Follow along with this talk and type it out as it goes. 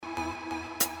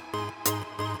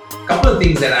of the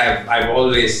things that I've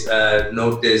always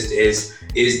noticed is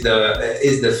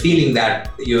the feeling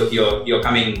that you're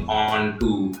coming on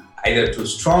to either too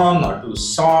strong or too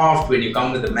soft when you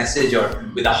come with a message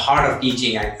or with a heart of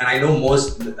teaching. And I know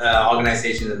most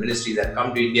organizations and ministries that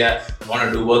come to India want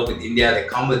to do work with India. They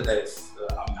come with the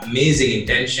amazing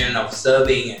intention of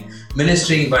serving and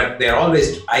ministering, but they're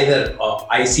always either,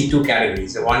 I see two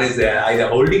categories. So one is they're either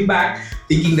holding back,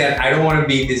 thinking that I don't want to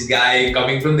be this guy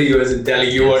coming from the US and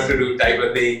telling you what to do type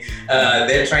of thing.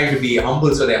 They're trying to be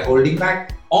humble, so they're holding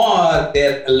back, or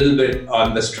they're a little bit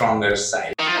on the stronger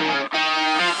side.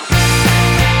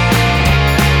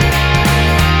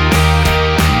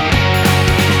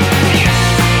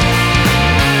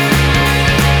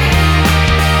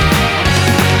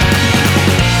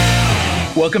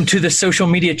 Welcome to the Social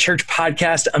Media Church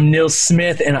Podcast. I'm Neil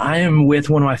Smith, and I am with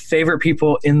one of my favorite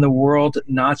people in the world,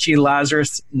 Nachi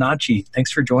Lazarus. Nachi,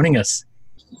 thanks for joining us.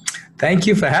 Thank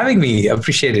you for having me. I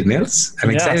appreciate it, Nils.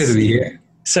 I'm excited to be here.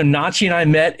 So Nachi and I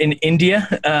met in India,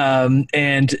 and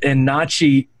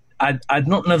Nachi, I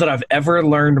don't know that I've ever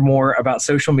learned more about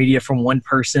social media from one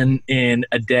person in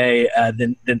a day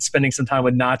than spending some time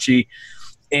with Nachi.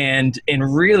 And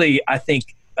really, I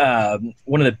think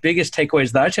one of the biggest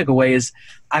takeaways that I took away is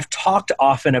I've talked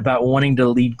often about wanting to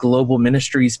lead global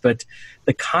ministries, but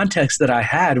the context that I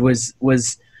had was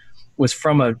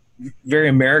from a very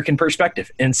American perspective.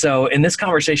 And so in this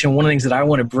conversation, one of the things that I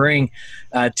want to bring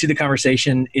to the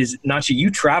conversation is, Nachi,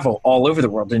 you travel all over the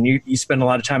world, and you spend a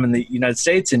lot of time in the United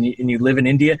States, and you live in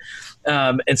India.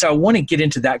 And so I want to get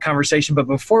into that conversation. But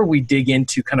before we dig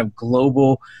into kind of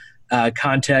global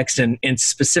context, and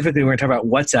specifically we're going to talk about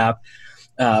WhatsApp,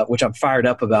 which I'm fired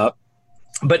up about.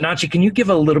 But Nachi, can you give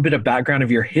a little bit of background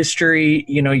of your history,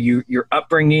 your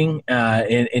upbringing,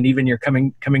 and even your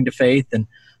coming to faith and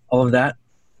all of that?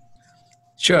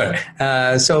 Sure.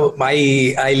 So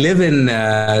I live in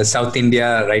South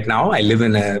India right now. I live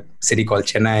in a city called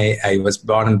Chennai. I was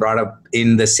born and brought up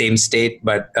in the same state,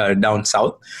 but down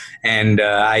south. And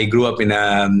I grew up in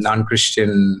a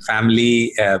non-Christian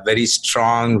family, a very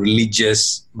strong,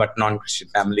 religious, but non-Christian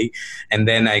family. And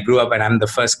then I grew up, and I'm the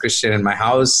first Christian in my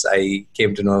house. I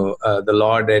came to know the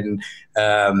Lord and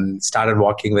started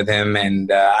walking with Him.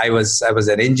 And I was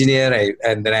an engineer,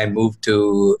 and then I moved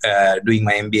to doing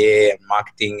my MBA and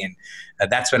marketing. And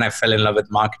that's when I fell in love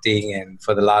with marketing. And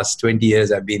for the last 20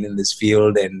 years, I've been in this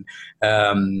field. And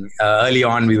early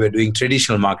on, we were doing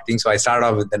traditional marketing. So I started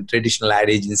off with a traditional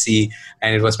ad agency,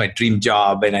 and it was my dream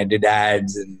job. And I did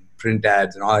ads and print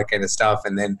ads and all that kind of stuff.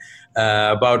 And then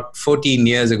about 14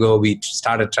 years ago, we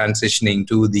started transitioning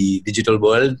to the digital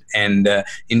world. And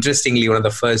interestingly, one of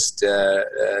the first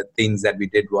things that we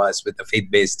did was with a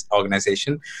faith-based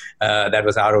organization. That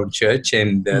was our own church.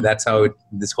 And that's how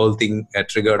this whole thing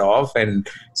triggered off. And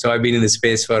so I've been in this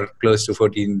space for close to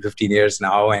 15 years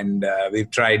now. And we've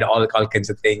tried all kinds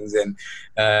of things, and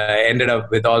ended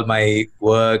up with all my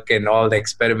work and all the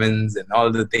experiments and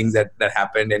all the things that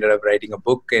happened, ended up writing a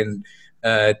book. And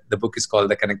the book is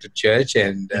called The Connected Church,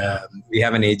 and we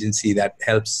have an agency that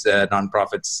helps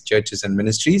nonprofits, churches, and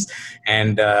ministries.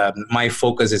 And my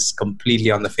focus is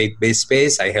completely on the faith-based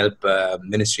space. I help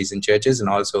ministries and churches, and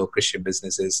also Christian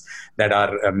businesses that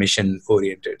are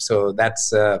mission-oriented. So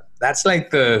that's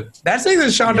like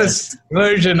the shortest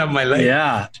version of my life.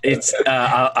 Yeah, it's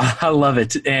I love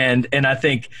it, and I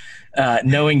think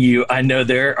knowing you, I know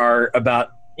there are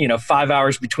about 5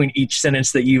 hours between each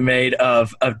sentence that you made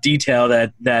of detail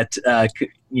that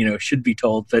should be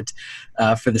told. But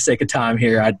for the sake of time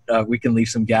here, we can leave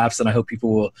some gaps, and I hope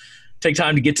people will take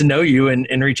time to get to know you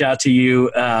and reach out to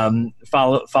you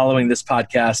following this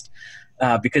podcast,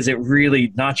 because it really,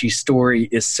 Nachi's story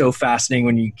is so fascinating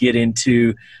when you get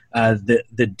into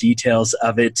the details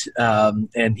of it.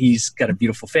 And he's got a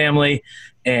beautiful family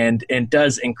and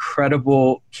does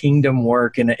incredible kingdom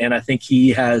work. And I think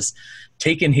he has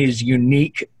taken his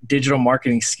unique digital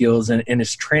marketing skills and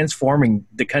is transforming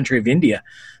the country of India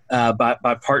by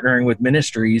partnering with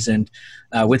ministries and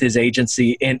with his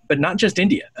agency, but not just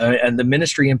India. And the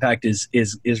ministry impact is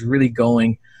really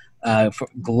going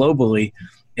globally,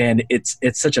 and it's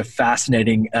such a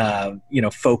fascinating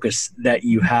focus that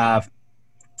you have.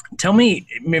 Tell me,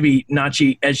 maybe,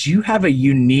 Nachi, as you have a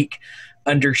unique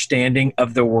understanding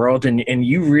of the world, and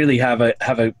you really have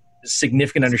a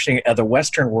significant understanding of the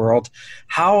Western world,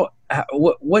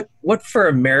 what for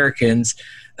Americans,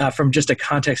 from just a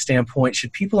context standpoint,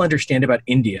 should people understand about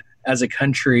India as a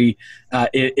country?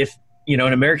 If an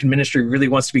American ministry really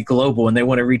wants to be global and they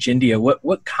want to reach India,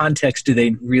 what context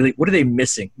what are they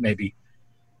missing maybe?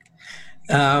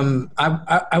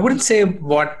 I wouldn't say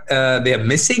what they are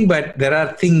missing, but there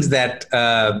are things that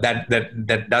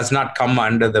that does not come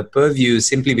under the purview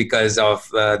simply because of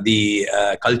the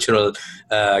cultural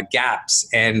gaps.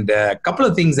 And a couple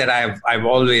of things that I've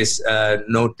always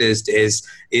noticed is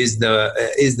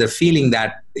the feeling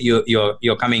that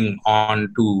you're coming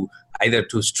on to either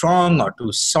too strong or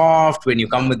too soft when you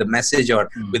come with a message or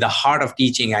with a heart of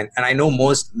teaching. And I know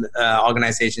most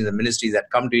organizations and ministries that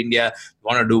come to India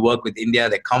want to do work with India.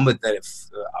 They come with the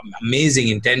amazing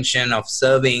intention of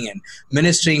serving and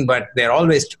ministering, but they're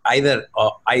always either,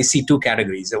 I see two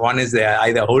categories. One is they're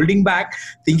either holding back,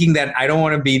 thinking that I don't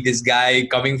want to be this guy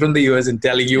coming from the US and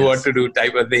telling you what to do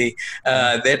type of thing.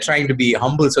 They're trying to be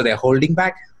humble, so they're holding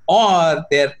back. Or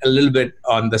they're a little bit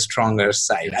on the stronger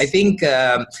side. I think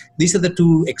these are the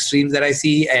two extremes that I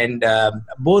see, and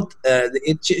both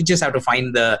you just have to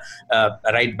find the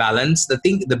right balance.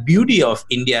 The beauty of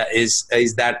India is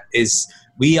that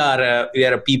we are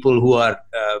a people who are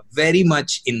very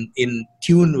much in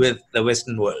tune with the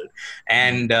Western world,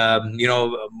 and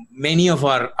many of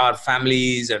our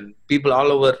families and people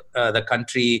all over the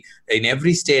country, in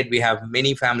every state, we have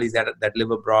many families that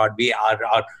live abroad.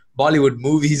 Our Bollywood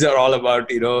movies are all about,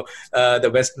 the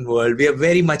Western world. We are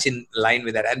very much in line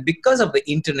with that. And because of the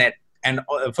internet, and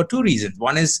for two reasons.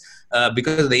 One is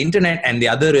because of the internet, and the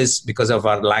other is because of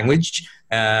our language,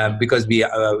 because we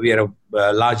are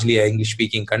largely an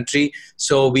English-speaking country.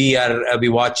 So we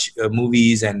watch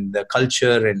movies and the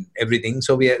culture and everything.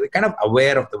 So we're kind of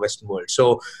aware of the Western world.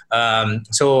 So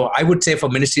I would say for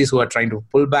ministries who are trying to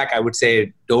pull back, I would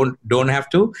say don't have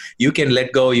to. You can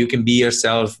let go. You can be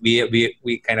yourself. We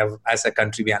kind of, as a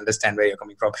country, we understand where you're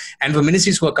coming from. And for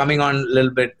ministries who are coming on a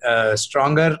little bit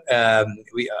stronger, I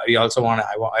also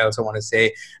want to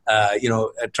say,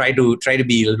 try to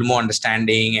be a little more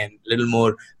understanding and a little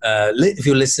more. If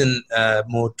you listen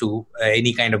more to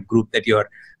any kind of group that you're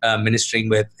ministering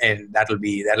with, and that'll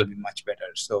be much better.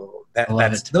 So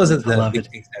those are the big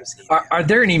things I've seen. Are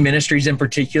there any ministries in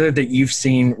particular that you've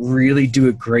seen really do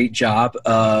a great job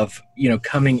of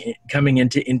coming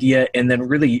into India and then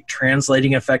really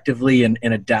translating effectively and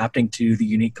adapting to the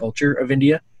unique culture of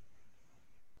India?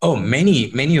 Oh,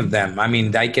 many of them. I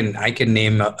mean, I can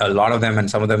name a lot of them, and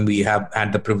some of them we have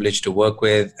had the privilege to work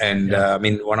with. And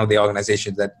one of the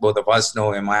organizations that both of us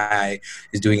know, MII,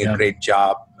 is doing a great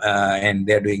job, and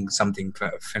they're doing something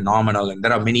phenomenal. And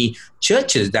there are many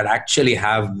churches that actually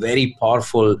have very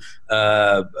powerful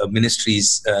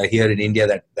ministries here in India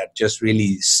that just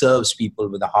really serves people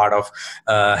with the heart of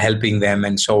helping them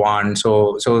and so on.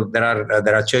 So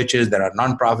there are churches, there are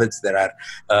nonprofits, there are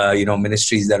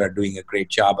ministries that are doing a great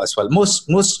job as well.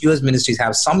 Most US ministries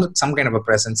have some kind of a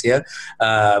presence here.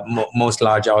 Most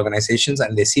large organizations,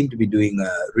 and they seem to be doing a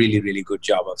really, really good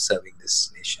job of serving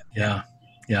this nation.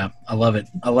 Yeah, I love it.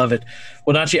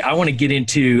 Well, Nachi, I want to get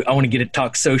to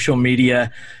talk social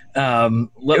media. Do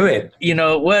it. You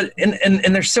know what?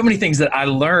 And there's so many things that I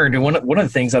learned. And one of the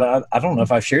things that I don't know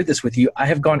if I've shared this with you, I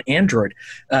have gone Android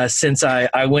since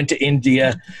I went to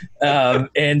India.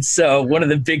 And so one of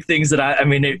the big things that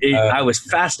I was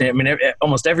fascinated. I mean,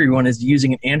 almost everyone is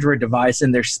using an Android device,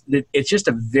 and it's just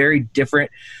a very different,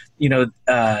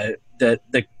 there's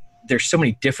so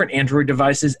many different Android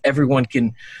devices. Everyone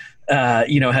can,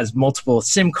 has multiple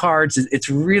SIM cards. It's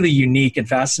really unique and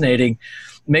fascinating.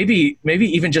 Maybe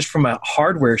even just from a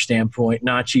hardware standpoint,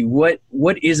 Nachi,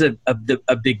 what is a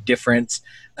big difference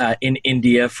in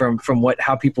India from what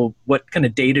kind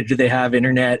of data do they have,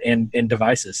 internet and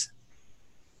devices?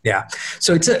 Yeah,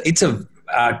 so it's a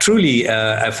truly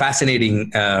a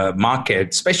fascinating market,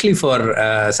 especially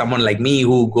for someone like me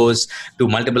who goes to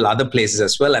multiple other places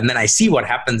as well. And then I see what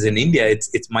happens in India.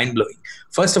 It's mind-blowing.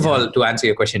 First of all, to answer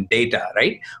your question, data,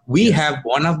 right? We have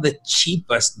one of the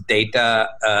cheapest data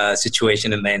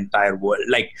situation in the entire world.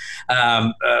 Like,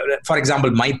 for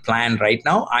example, my plan right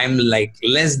now, I'm like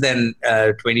less than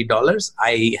 $20.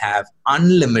 I have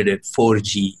unlimited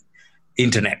 4G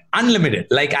internet, unlimited.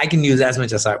 Like I can use as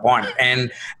much as I want,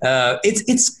 and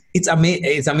it's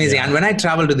amazing. And when I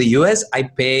travel to the US, I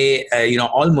pay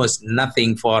almost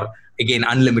nothing for, again,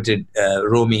 unlimited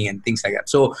roaming and things like that.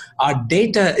 So our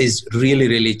data is really,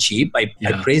 really cheap. I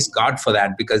praise God for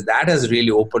that, because that has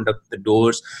really opened up the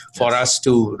doors for us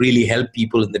to really help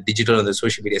people in the digital and the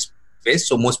social media space.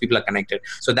 So most people are connected.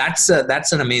 So that's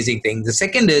an amazing thing. The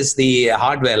second is the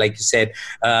hardware, like you said.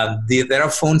 There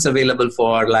are phones available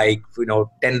for $10,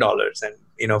 and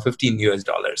 $15 US,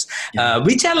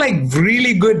 which are like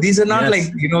really good. These are not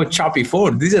like, choppy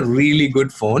phones. These are really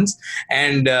good phones.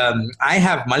 And I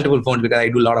have multiple phones because I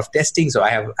do a lot of testing. So I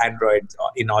have Android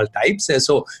in all types.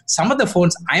 So some of the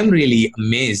phones, I'm really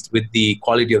amazed with the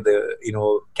quality of the,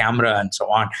 camera and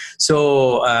so on.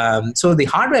 So, so the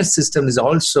hardware system is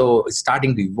also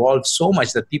starting to evolve so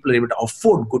much that people are able to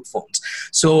afford good phones.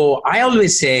 So I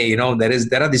always say,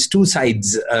 there are these two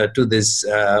sides to this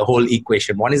whole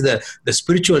equation. One is the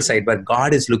spiritual side, where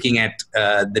God is looking at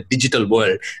the digital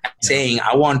world and saying,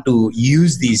 I want to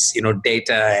use these,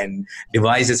 data and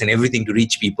devices and everything to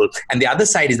reach people. And the other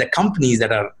side is the companies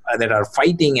that are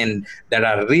fighting and that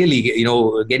are really,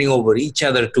 getting over each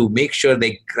other to make sure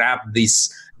they grab this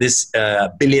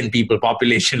billion people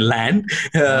population land.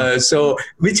 So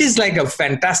which is like a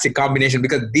fantastic combination,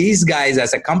 because these guys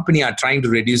as a company are trying to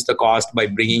reduce the cost by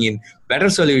bringing in better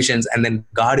solutions, and then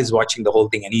God is watching the whole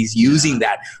thing and he's using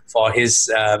that for his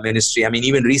ministry. I mean,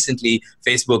 even recently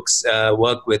Facebook's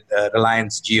work with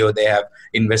Reliance Jio, they have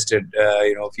invested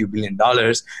a few $1 billion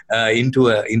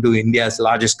into India's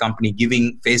largest company,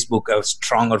 giving Facebook a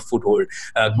stronger foothold.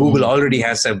 Google already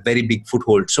has a very big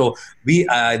foothold. So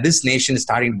this nation is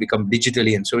starting to become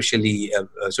digitally and socially,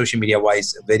 social media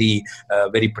wise, very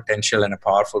potential and a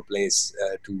powerful place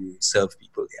to serve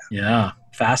people. Yeah,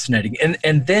 fascinating.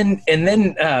 And then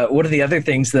one of the other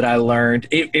things that I learned,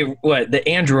 the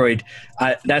Android,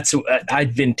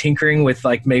 I'd been tinkering with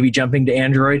like maybe jumping to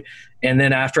Android. And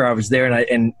then after I was there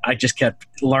and I just kept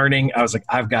learning, I was like,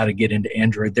 I've got to get into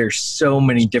Android. There's so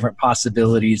many different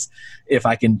possibilities if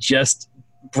I can just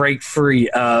break free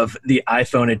of the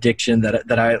iPhone addiction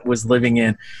that I was living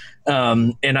in.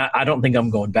 And I don't think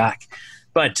I'm going back.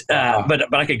 But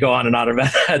I could go on and on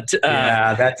about that.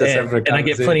 That's a separate conversation. And I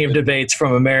get plenty of debates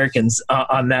from Americans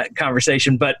on that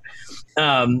conversation. But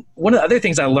one of the other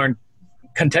things I learned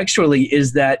contextually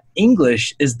is that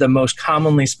English is the most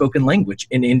commonly spoken language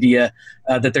in India,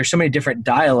 that there's so many different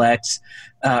dialects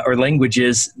or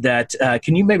languages that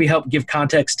can you maybe help give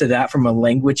context to that from a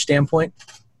language standpoint?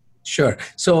 Sure.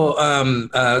 So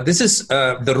this is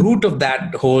the root of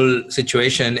that whole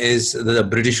situation is the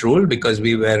British rule, because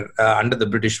we were under the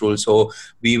British rule. So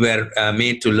we were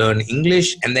made to learn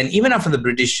English. And then even after the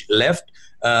British left,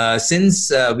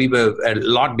 since we were a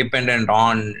lot dependent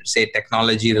on, say,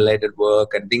 technology-related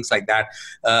work and things like that,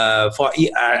 for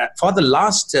the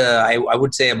last, I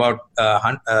would say about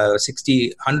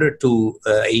 100 to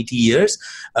 80 years,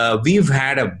 we've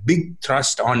had a big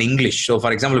thrust on English. So,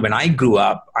 for example, when I grew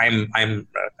up, I'm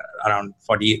around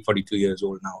 42 years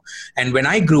old now. And when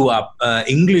I grew up,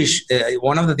 English,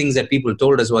 one of the things that people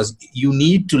told us was, you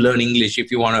need to learn English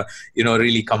if you want to,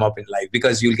 really come up in life,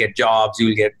 because you'll get jobs,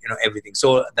 you'll get, everything.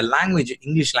 So the language,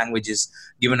 English language, is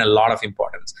given a lot of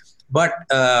importance. But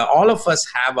all of us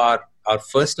have our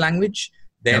first language,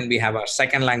 then we have our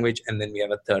second language, and then we have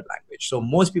a third language. So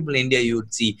most people in India, you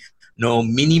would see, know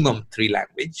minimum 3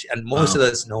 language, and most of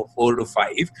us know 4 to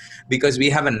 5, because we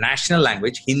have a national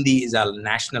language. Hindi is our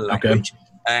national language.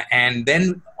 And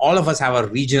then all of us have our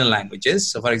regional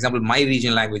languages. So for example, my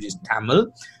regional language is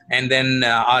Tamil, and then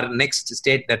our next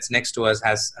state that's next to us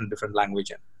has a different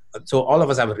language. So all of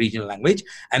us have a regional language.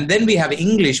 And then we have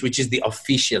English, which is the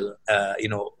official,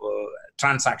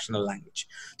 transactional language.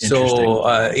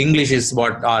 So English is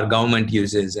what our government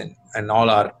uses, and all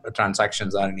our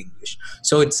transactions are in English.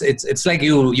 So it's like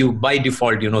you by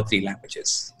default, 3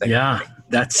 languages.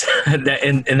 That's and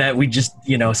that we just,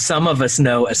 some of us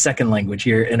know a second language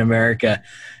here in America.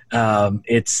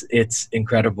 It's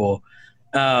incredible.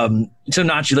 So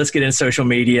Nachi, let's get into social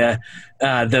media.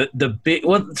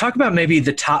 Talk about maybe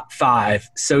the top 5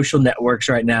 social networks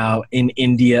right now in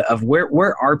India of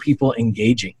where are people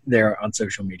engaging there on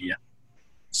social media?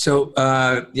 So,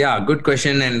 good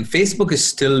question. And Facebook is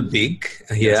still big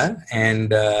here,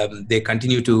 and they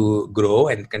continue to grow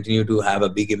and continue to have a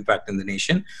big impact in the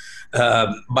nation.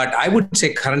 But I would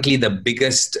say currently the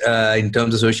biggest in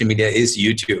terms of social media is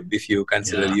YouTube, if you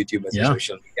consider YouTube as a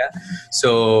social media.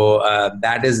 So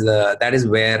that is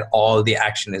where all the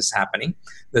action is happening.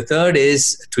 The third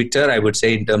is Twitter, I would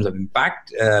say, in terms of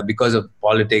impact, because of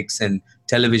politics and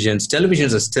televisions.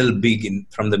 Televisions are still big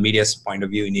from the media's point of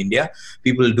view in India.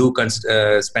 People do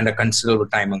spend a considerable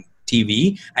time on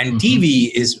TV, and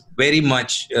TV is very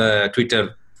much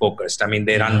Twitter focused. I mean,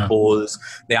 they run polls,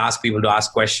 they ask people to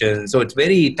ask questions. So it's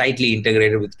very tightly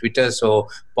integrated with Twitter. So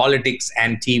politics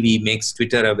and TV makes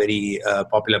Twitter a very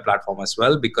popular platform as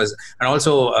well, and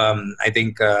also I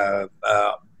think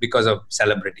because of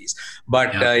celebrities.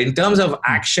 But in terms of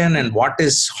action and what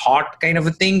is hot kind of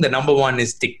a thing, the number one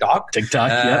is TikTok.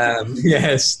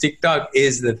 Yes, TikTok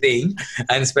is the thing,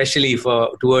 and especially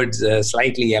towards a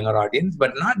slightly younger audience,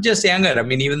 but not just younger. I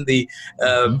mean, even the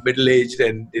middle-aged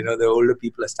and the older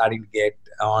people are starting to get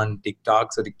on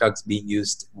TikTok. So TikTok's being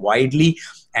used widely,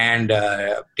 and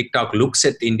TikTok looks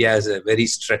at India as a very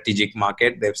strategic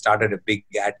market. They've started a big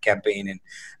ad campaign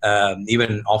and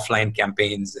even offline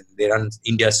campaigns, and they run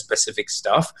India-specific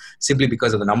stuff simply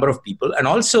because of the number of people, and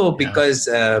also because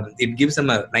it gives them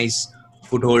a nice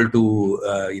foothold to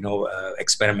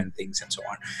experiment things and so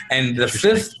on. And the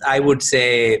fifth, I would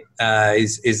say,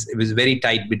 it was very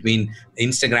tight between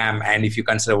Instagram and, if you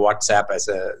consider WhatsApp as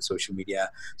a social media.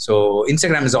 So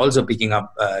Instagram is also picking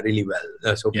up really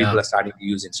well. So people are starting to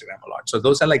use Instagram a lot. So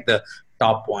those are like the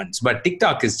top ones. But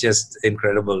TikTok is just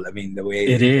incredible. I mean, the way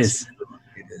it is.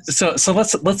 So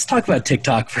let's talk about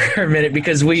TikTok for a minute,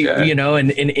 because we,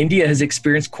 and India has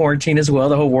experienced quarantine as well.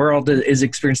 The whole world is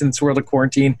experiencing this world of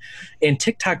quarantine, and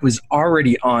TikTok was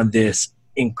already on this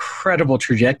incredible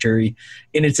trajectory.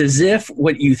 And it's as if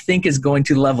what you think is going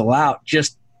to level out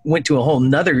just went to a whole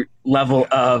nother level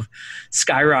of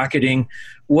skyrocketing.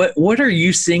 What are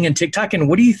you seeing in TikTok, and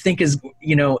what do you think is,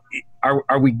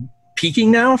 are we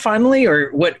peaking now finally, or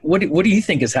what do you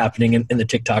think is happening in the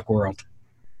TikTok world?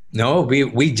 No,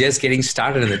 we just getting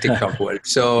started in the TikTok world.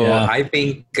 So I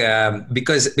think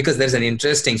because there's an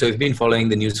interesting, so we've been following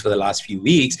the news for the last few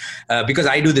weeks, because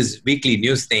I do this weekly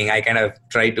news thing. I kind of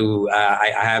try to,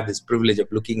 I have this privilege of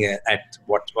looking at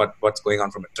what's going on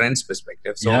from a trends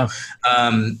perspective. So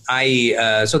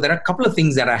so there are a couple of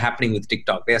things that are happening with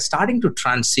TikTok. They are starting to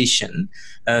transition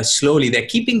slowly. They're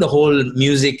keeping the whole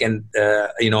music and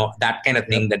that kind of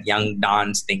thing, that young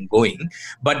dance thing going,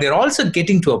 but they're also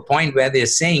getting to a point where they're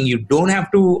saying you don't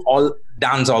have to all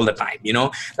dance all the time.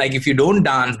 Like if you don't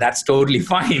dance, that's totally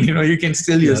fine. You can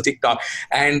still use TikTok.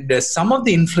 And some of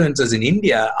the influencers in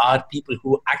India are people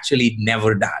who actually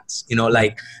never dance,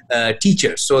 like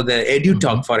teachers. So the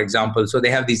EduTalk, for example, so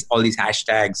they have all these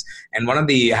hashtags, and one of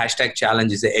the hashtag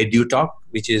challenge is the EduTalk,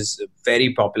 which is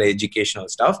very popular educational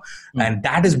stuff. And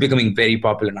that is becoming very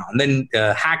popular now. And then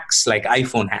hacks, like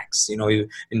iPhone hacks,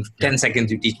 in 10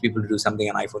 seconds, you teach people to do something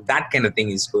on iPhone. That kind of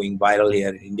thing is going viral here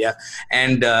in India.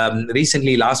 And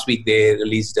recently, last week, they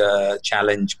released a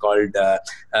challenge called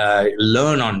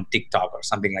Learn on TikTok or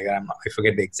something like that. I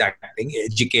forget the exact thing.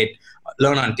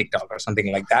 Learn on TikTok or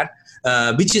something like that,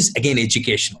 which is, again,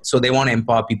 educational. So they want to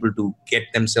empower people to get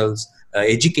themselves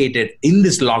educated in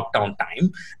this lockdown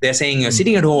time. They're saying you're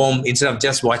sitting at home, instead of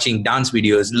just watching dance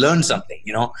videos, learn something,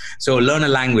 so learn a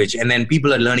language. And then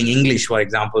people are learning English, for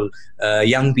example.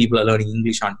 Young people are learning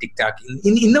English on TikTok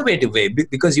in innovative way,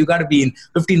 because you got to be in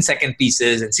 15-second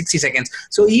pieces and 60 seconds.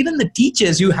 So even the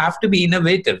teachers, you have to be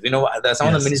innovative.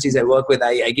 Some of the ministries I work with,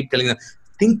 I keep telling them,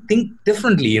 think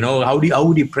differently. How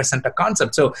would you present a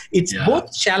concept? So it's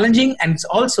both challenging, and it's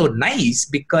also nice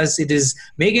because it is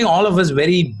making all of us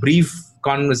very brief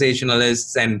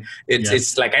conversationalists, and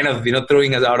it's like kind of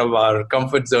throwing us out of our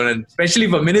comfort zone, and especially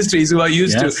for ministries who are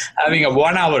used to having a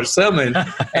 1-hour sermon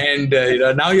and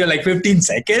now you're like 15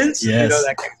 seconds, that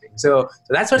kind of thing. So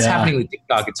that's what's happening with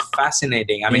TikTok. It's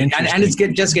fascinating. I mean, and it's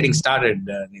just getting started.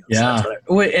 Neil,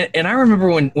 so and I remember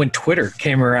when Twitter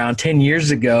came around 10 years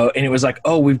ago, and it was like,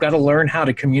 oh, we've got to learn how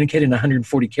to communicate in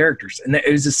 140 characters. And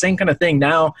it was the same kind of thing.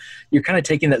 Now you're kind of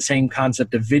taking that same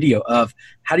concept of video, of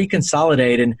how do you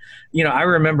consolidate? And, I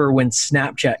remember when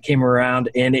Snapchat came around,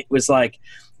 and it was like,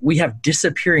 we have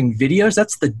disappearing videos.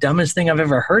 That's the dumbest thing I've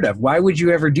ever heard of. Why would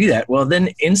you ever do that? Well, then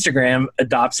Instagram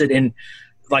adopts it, and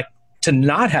like, to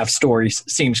not have stories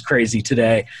seems crazy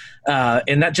today.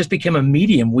 And that just became a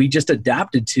medium we just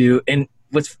adapted to. And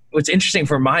what's interesting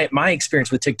for my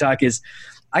experience with TikTok is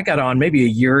I got on maybe a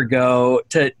year ago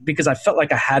because I felt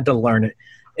like I had to learn it.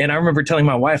 And I remember telling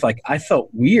my wife, like, I felt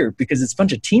weird because it's a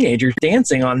bunch of teenagers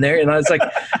dancing on there. And I was like,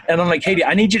 and I'm like, Katie,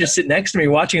 I need you to sit next to me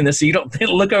watching this so you don't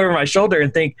look over my shoulder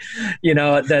and think,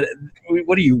 that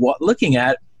what are you looking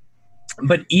at?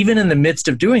 But even in the midst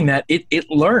of doing that, it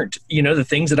learned, the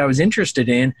things that I was interested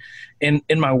in, and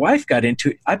my wife got into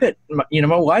it. I bet, my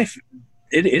wife,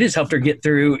 it has helped her get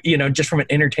through, just from an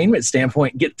entertainment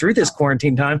standpoint, get through this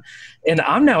quarantine time. And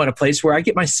I'm now in a place where I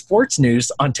get my sports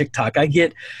news on TikTok. I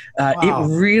get, it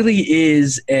really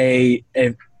is an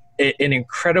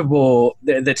incredible,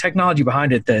 the technology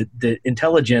behind it, the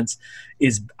intelligence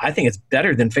is, I think it's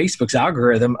better than Facebook's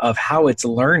algorithm of how it's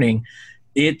learning.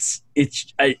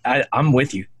 I'm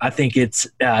with you. I think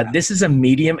this is a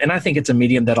medium, and I think it's a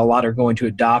medium that a lot are going to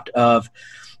adopt of,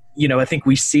 I think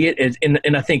we see it as,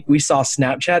 and I think we saw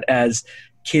Snapchat as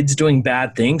kids doing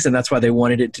bad things, and that's why they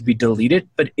wanted it to be deleted.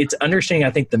 But it's understanding,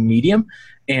 I think, the medium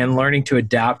and learning to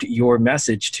adapt your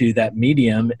message to that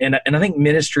medium. And I think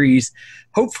ministries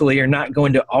hopefully are not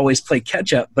going to always play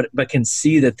catch up, but can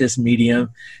see that this medium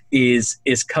is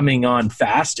coming on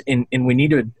fast, and we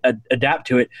need to adapt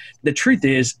to it. The truth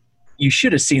is, you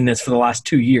should have seen this for the last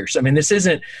 2 years. I mean, this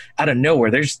isn't out of nowhere.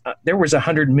 There was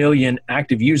 100 million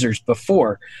active users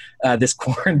before this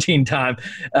quarantine time.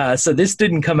 So this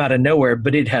didn't come out of nowhere,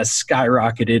 but it has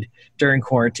skyrocketed during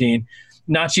quarantine.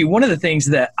 Nachi, one of the things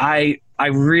that I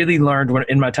really learned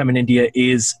in my time in India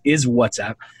is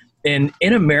WhatsApp. And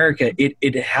in America,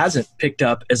 it hasn't picked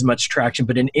up as much traction,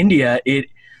 but in India,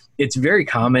 it's very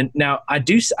common. Now,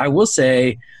 I will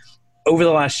say, over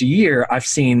the last year, I've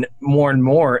seen more and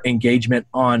more engagement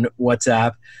on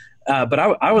WhatsApp. But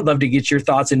I would love to get your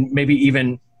thoughts and maybe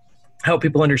even help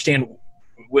people understand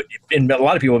and a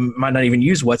lot of people might not even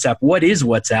use WhatsApp. What is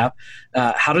WhatsApp?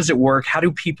 How does it work? How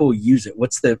do people use it?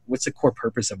 What's the core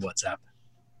purpose of WhatsApp?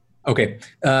 Okay.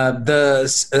 The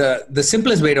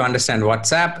simplest way to understand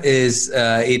WhatsApp is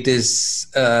it is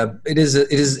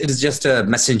just a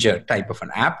messenger type of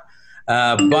an app.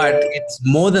 But it's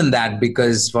more than that,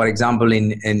 because, for example,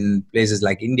 in places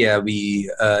like India,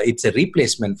 it's a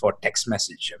replacement for text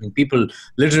message. I mean, people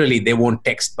literally, they won't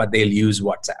text, but they'll use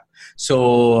WhatsApp.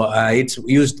 So it's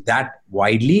used that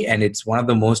widely, and it's one of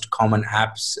the most common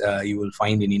apps you will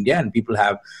find in India. And people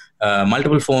have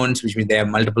multiple phones, which means they have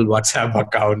multiple WhatsApp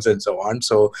accounts and so on.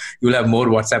 So you'll have more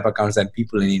WhatsApp accounts than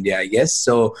people in India, I guess.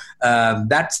 So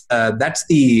that's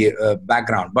the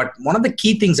background. But one of the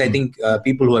key things I think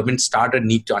people who haven't started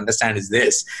need to understand is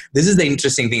this. This is the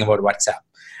interesting thing about WhatsApp.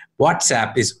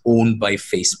 WhatsApp is owned by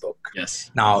Facebook. Yes.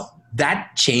 Now,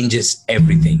 that changes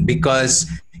everything, because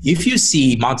if you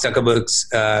see Mark Zuckerberg's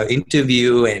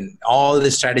interview and all the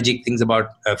strategic things about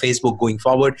Facebook going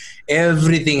forward,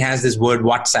 everything has this word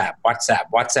WhatsApp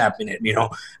in it. You know,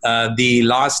 the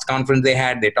last conference they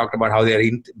had, they talked about how they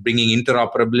are bringing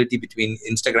interoperability between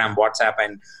Instagram, WhatsApp,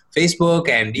 and Facebook.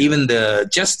 And even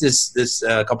just this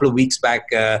couple of weeks back,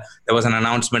 there was an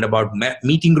announcement about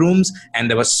meeting rooms,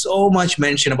 and there was so much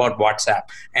mention about WhatsApp.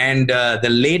 And the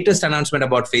latest announcement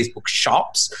about Facebook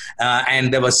Shops,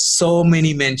 and there was so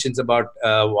many mentions about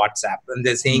WhatsApp. And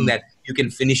they're saying that you can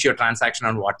finish your transaction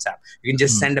on WhatsApp. You can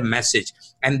just send a message.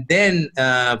 And then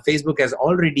Facebook has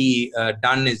already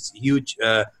done its huge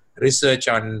research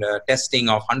on testing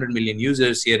of 100 million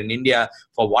users here in India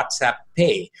for WhatsApp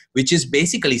Pay, which is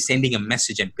basically sending a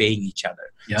message and paying each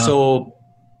other. Yeah. So,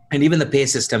 and even the pay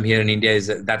system here in India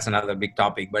that's another big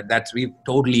topic, but we've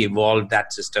totally evolved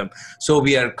that system. So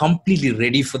we are completely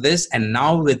ready for this. And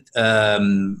now with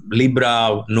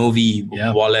Libra, Novi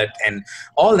wallet and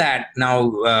all that,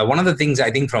 now one of the things I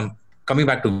think from coming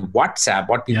back to WhatsApp,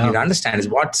 what people need to understand is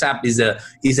WhatsApp is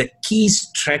a key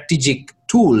strategic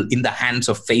tool in the hands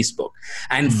of Facebook.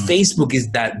 And Facebook is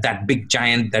that big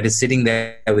giant that is sitting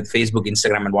there with Facebook,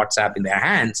 Instagram, and WhatsApp in their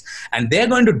hands. And they're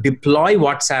going to deploy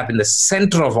WhatsApp in the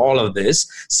center of all of this,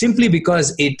 simply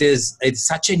because it's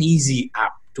such an easy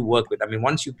app to work with. I mean,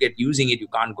 once you get using it, you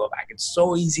can't go back. It's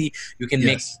so easy. You can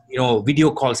make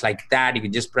video calls like that. You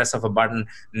can just press off a button.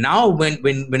 Now, when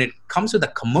it comes to the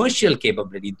commercial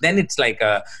capability, then it's like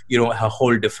a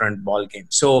whole different ball game.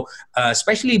 So,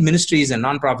 especially ministries and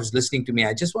nonprofits listening to me,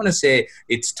 I just want to say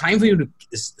it's time for you to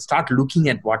start looking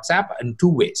at WhatsApp in two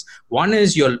ways. One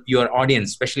is your audience,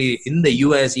 especially in the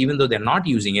US, even though they're not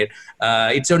using it,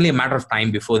 it's only a matter of time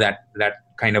before that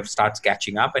kind of starts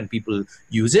catching up and people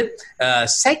use it.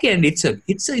 Second, it's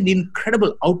an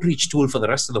incredible outreach tool for the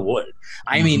rest of the world.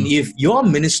 I mean, if your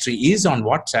ministry is on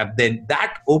WhatsApp, then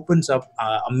that opens up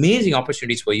amazing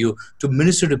opportunities for you to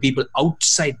minister to people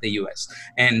outside the US,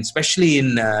 and especially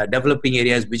in developing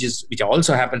areas, which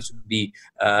also happens to be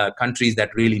countries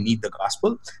that really need the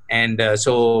gospel. And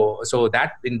so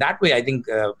that in that way, I think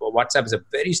WhatsApp is a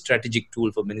very strategic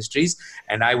tool for ministries,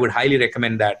 and I would highly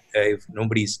recommend that if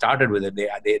nobody started with it,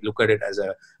 they look at it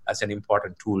as an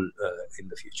important tool in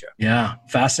the future. Yeah,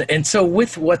 fascinating. And so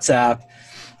with WhatsApp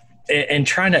and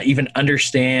trying to even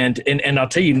understand, and I'll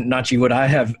tell you, Nachi, what I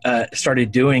have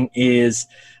started doing is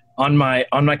on my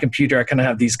computer, I kind of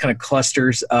have these kind of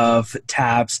clusters of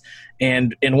tabs,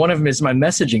 and one of them is my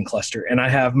messaging cluster, and I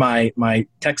have my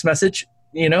text message,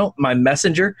 my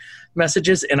messenger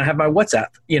messages, and I have my WhatsApp,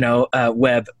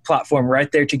 web platform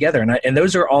right there together. And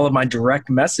those are all of my direct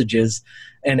messages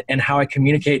and how I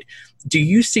communicate. Do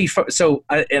you see,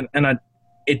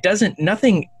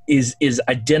 nothing is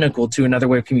identical to another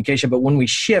way of communication, but when we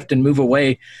shift and move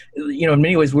away, in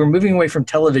many ways, we're moving away from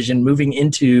television, moving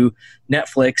into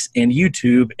Netflix and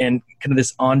YouTube and kind of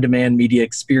this on-demand media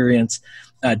experience.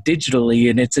 digitally,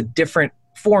 and it's a different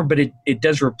form, but it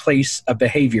does replace a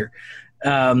behavior.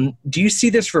 Do you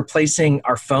see this replacing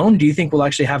our phone? Do you think we'll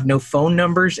actually have no phone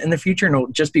numbers in the future and it'll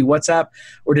just be WhatsApp?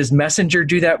 Or does Messenger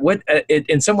do that?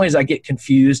 In some ways, I get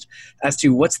confused as to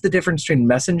what's the difference between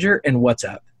Messenger and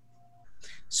WhatsApp.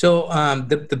 So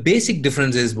the basic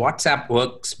difference is WhatsApp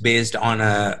works based on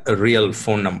a real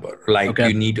phone number. Like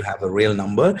you need to have a real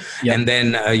number, and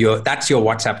then that's your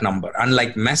WhatsApp number.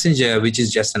 Unlike Messenger, which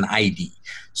is just an ID.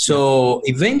 So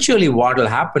eventually, what will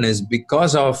happen is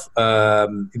because of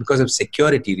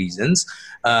security reasons,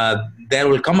 there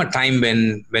will come a time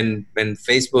when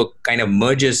Facebook kind of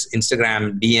merges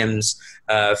Instagram DMs,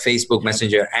 Facebook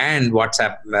Messenger, and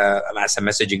WhatsApp as a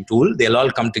messaging tool. They'll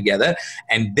all come together,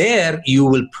 and there you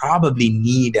will probably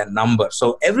need a number.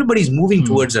 So everybody's moving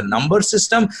towards a number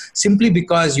system simply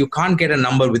because you can't get a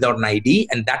number without an ID,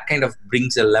 and that kind of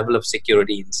brings a level of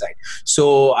security inside.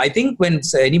 So I think when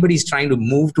anybody's trying to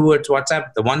move towards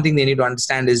WhatsApp, the one thing they need to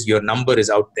understand is your number is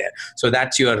out there. So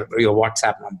that's your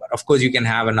WhatsApp number. Of course, you can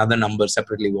have another number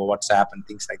separately for WhatsApp and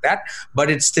things like that, but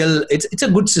it's still it's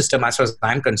a good system as far as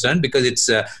I'm concerned, because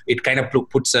it kind of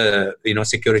puts a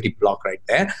security block right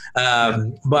there.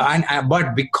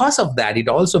 But because of that, it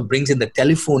also brings in the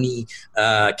telephony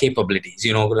capabilities.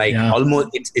 Almost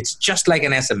it's just like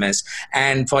an SMS.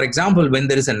 And for example, when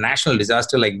there is a national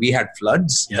disaster, like we had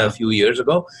floods a few years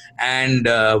ago, and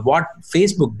what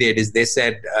Facebook did is they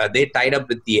said they tied up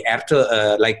with the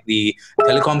the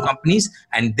telecom companies,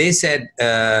 and they said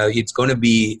it's going to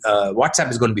be WhatsApp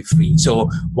is going to be free. So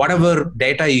whatever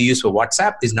data you use for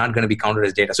WhatsApp is not going to be counted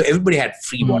as data. So everybody had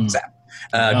free WhatsApp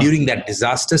during that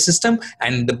disaster system,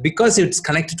 and because it's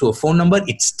connected to a phone number,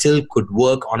 it still could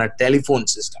work on a telephone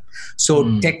system.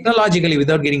 So technologically,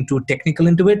 without getting too technical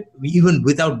into it, even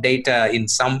without data in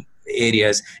some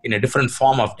areas, in a different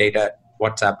form of data,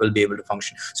 WhatsApp will be able to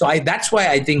function. So that's why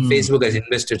I think Facebook has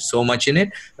invested so much in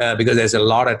it, because there's a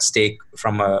lot at stake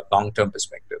from a long-term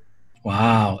perspective.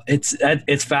 Wow.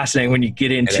 It's fascinating when you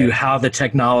get into how the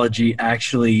technology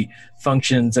actually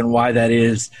functions and why that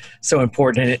is so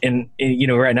important. And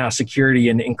right now, security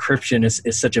and encryption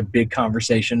is such a big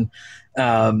conversation.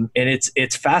 And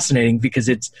it's fascinating because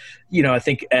it's, I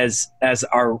think as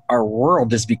our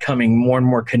world is becoming more and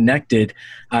more connected,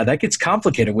 that gets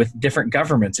complicated with different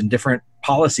governments and different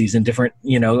policies and different,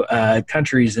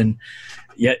 countries and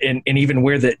even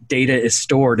where the data is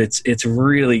stored. It's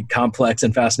really complex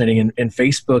and fascinating. And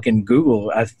Facebook and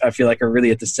Google, I feel like, are really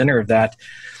at the center of that.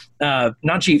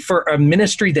 Naji, for a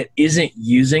ministry that isn't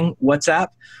using WhatsApp,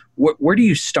 where do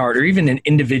you start, or even an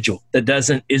individual that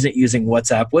isn't using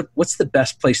WhatsApp? What's the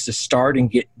best place to start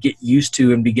and get used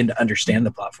to and begin to understand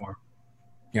the platform?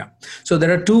 Yeah. So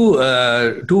there are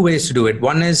two ways to do it.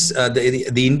 One is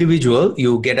the individual.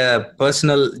 You get a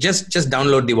personal, just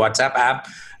download the WhatsApp app,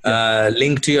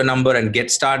 link to your number and get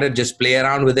started. Just play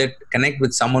around with it, connect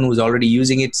with someone who's already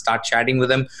using it, start chatting with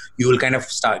them. You will kind of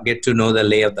get to know the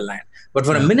lay of the land. But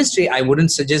for a ministry, I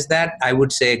wouldn't suggest that. I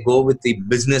would say go with the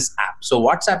business app. So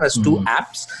WhatsApp has two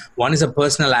apps. One is a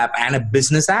personal app and a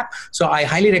business app. So I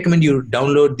highly recommend you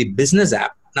download the business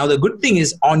app. Now, the good thing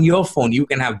is on your phone, you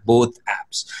can have both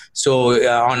apps. So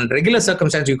on regular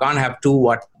circumstances, you can't have two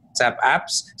WhatsApp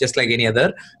apps, just like any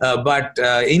other. But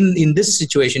in this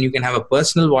situation, you can have a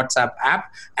personal WhatsApp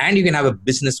app and you can have a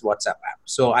business WhatsApp app.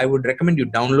 So I would recommend you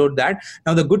download that.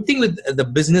 Now, the good thing with the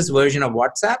business version of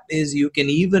WhatsApp is you can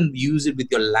even use it with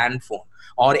your land phone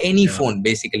or any phone.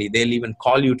 Basically, they'll even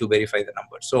call you to verify the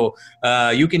number. So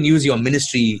you can use your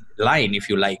ministry line if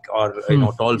you like, or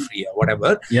toll free or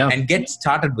whatever, and get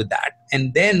started with that.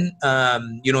 And then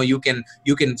you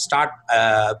can start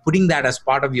putting that as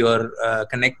part of your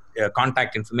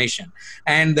contact information.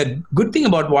 And the good thing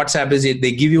about WhatsApp is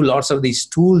they give you lots of these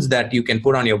tools that you can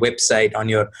put on your website, on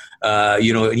your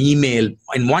email.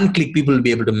 In one click, people will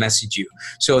be able to message you.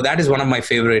 So that is one of my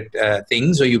favorite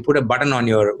things. So you put a button on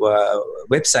your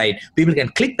website, people can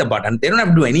click the button. They don't have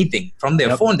to do anything from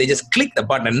their phone. They just click the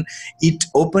button. It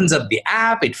opens up the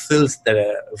app. It fills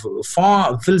the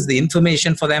form, fills the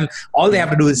information for them. All they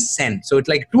have to do is send. So it's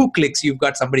like 2 clicks. You've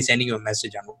got somebody sending you a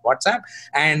message on WhatsApp.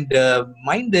 And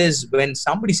mind is, when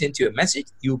somebody sends you a message,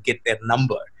 you get their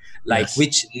number,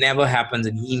 which never happens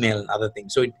in email and other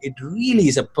things. So it really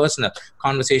is a personal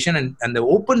conversation, and the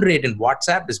open rate in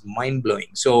WhatsApp is mind blowing.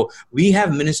 So we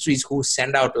have ministries who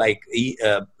send out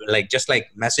just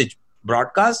like message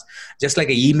broadcast, just like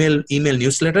an email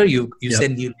newsletter. You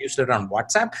send your newsletter on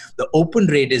WhatsApp. The open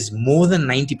rate is more than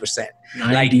 90%.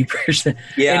 90%.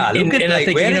 Yeah, and I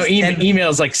think email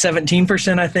is like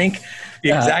 17%. I think.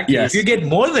 Exactly. Yes. If you get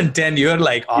more than 10, you're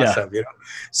like awesome.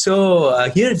 So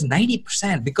here it's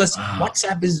 90% because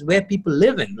WhatsApp is where people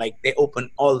live in. Like they open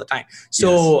all the time.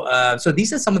 So so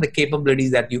these are some of the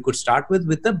capabilities that you could start with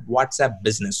the WhatsApp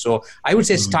business. So I would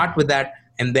say start with that.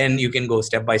 And then you can go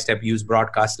step by step, use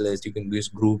broadcast lists, you can use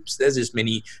groups. There's just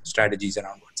many strategies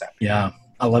around WhatsApp. Yeah,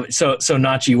 I love it. So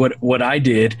Nachi, what I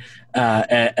did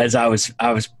as I was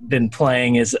been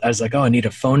playing is I was like, oh, I need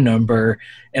a phone number,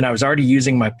 and I was already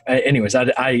using my. Anyways,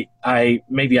 I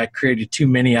maybe I created too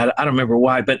many. I don't remember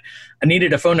why, but I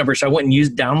needed a phone number, so I went and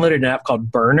downloaded an app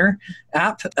called Burner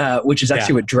app, which is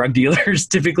actually what drug dealers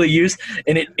typically use,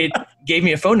 and it gave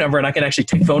me a phone number, and I can actually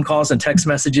take phone calls and text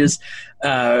messages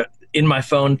in my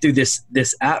phone through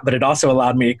this app, but it also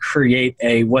allowed me to create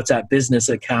a WhatsApp business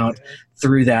account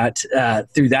through that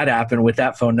app and with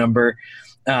that phone number.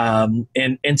 And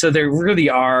so there really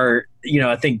are,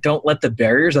 I think don't let the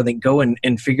barriers, I think go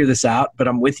and figure this out. But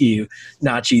I'm with you,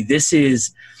 Nachi. This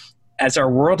is, as our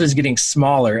world is getting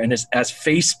smaller and as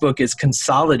Facebook is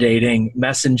consolidating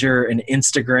Messenger and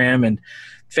Instagram and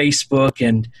Facebook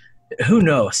and who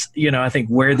knows, I think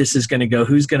where this is going to go,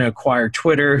 who's going to acquire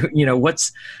Twitter,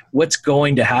 what's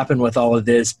going to happen with all of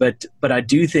this. But I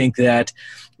do think that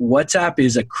WhatsApp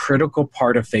is a critical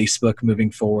part of Facebook moving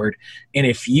forward. And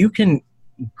if you can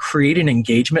create an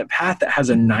engagement path that has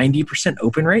a 90%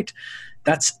 open rate,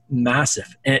 that's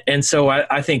massive. And so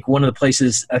I think one of the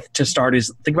places to start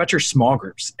is think about your small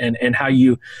groups and how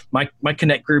my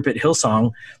Connect group at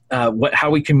Hillsong,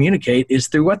 how we communicate is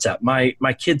through WhatsApp.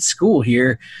 My kids' school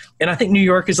here, and I think New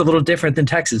York is a little different than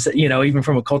Texas, even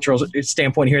from a cultural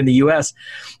standpoint here in the U.S.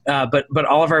 But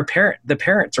all of the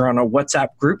parents are on a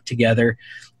WhatsApp group together,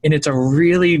 and it's a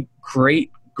really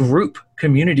great group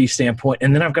community standpoint.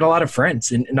 And then I've got a lot of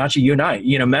friends, and Nachi, you and I,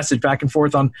 message back and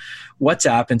forth on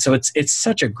WhatsApp. And so it's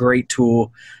such a great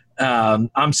tool.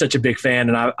 I'm such a big fan,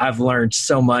 and I've learned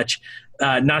so much.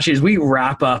 Nachi, as we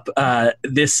wrap up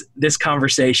this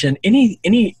conversation,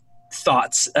 any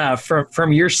thoughts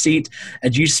from your seat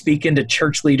as you speak into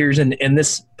church leaders? And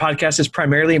this podcast is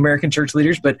primarily American church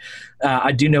leaders, but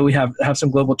I do know we have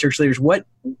some global church leaders. What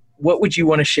would you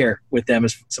want to share with them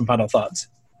as some final thoughts?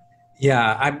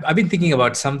 Yeah, I've been thinking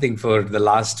about something for the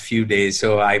last few days,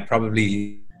 so I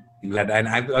probably and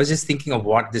I was just thinking of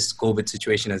what this COVID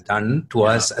situation has done to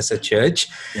us as a church.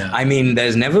 Yeah. I mean,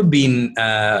 there's never been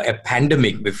a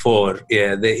pandemic before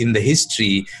in the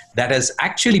history that has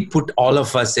actually put all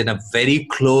of us in a very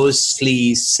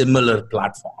closely similar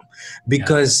platform.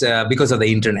 Because of the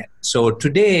internet. So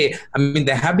today, I mean,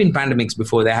 there have been pandemics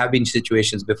before, there have been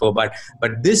situations before, but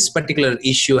this particular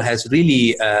issue has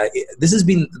really, this has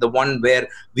been the one where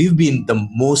we've been the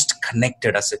most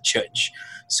connected as a church.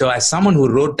 So as someone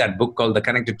who wrote that book called The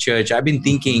Connected Church, I've been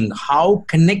thinking how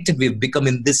connected we've become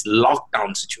in this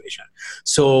lockdown situation.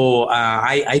 So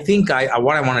I think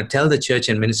what I want to tell the church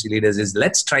and ministry leaders is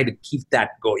let's try to keep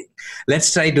that going.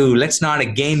 Let's not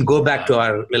again go back to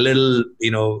our little,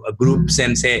 groups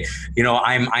and say,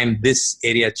 I'm this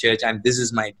area church, this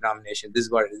is my denomination, this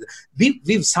is what it is.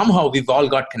 We've all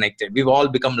got connected. We've all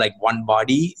become like one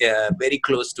body, very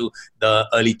close to the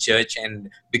early church, and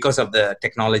because of the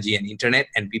technology and internet,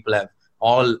 and people have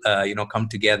all come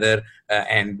together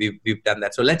and we've done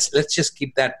that. So let's just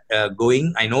keep that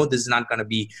going. I know this is not going to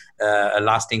be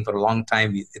lasting for a long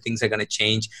time. Things are going to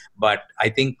change, but I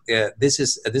think this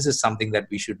is something that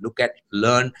we should look at,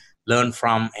 learn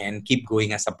from, and keep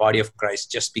going as a body of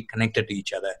Christ. Just be connected to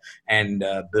each other and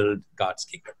build God's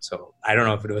kingdom. So I don't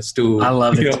know if it was too. I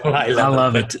love it. I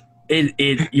love it.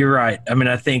 You're right. I mean,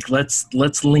 I think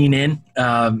let's lean in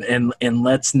and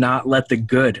let's not let the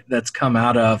good that's come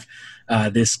out of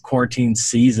this quarantine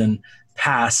season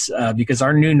pass, because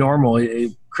our new normal,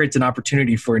 it creates an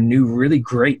opportunity for a new, really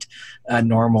great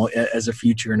normal as a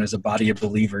future and as a body of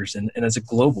believers and as a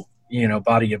global,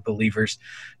 body of believers.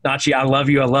 Nachi, I love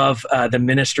you. I love the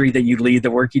ministry that you lead,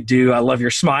 the work you do. I love your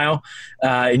smile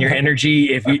and your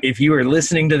energy. If you are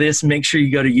listening to this, make sure you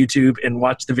go to YouTube and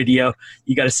watch the video.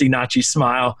 You got to see Nachi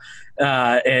smile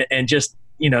and just,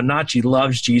 Nachi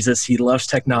loves Jesus. He loves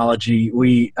technology.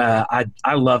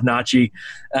 I love Nachi.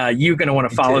 You're going to want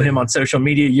to follow him on social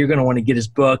media. You're going to want to get his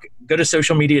book. Go to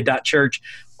socialmedia.church.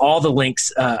 All the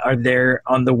links are there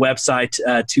on the website,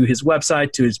 to his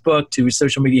website, to his book, to his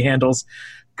social media handles.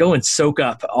 Go and soak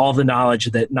up all the knowledge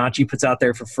that Nachi puts out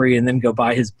there for free, and then go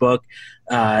buy his book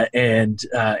and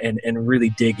really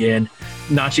dig in.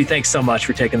 Nachi, thanks so much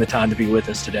for taking the time to be with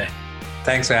us today.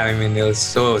 Thanks for having me, Neil.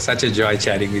 Such a joy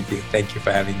chatting with you. Thank you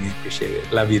for having me. Appreciate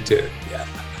it. Love you too.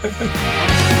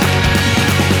 Yeah.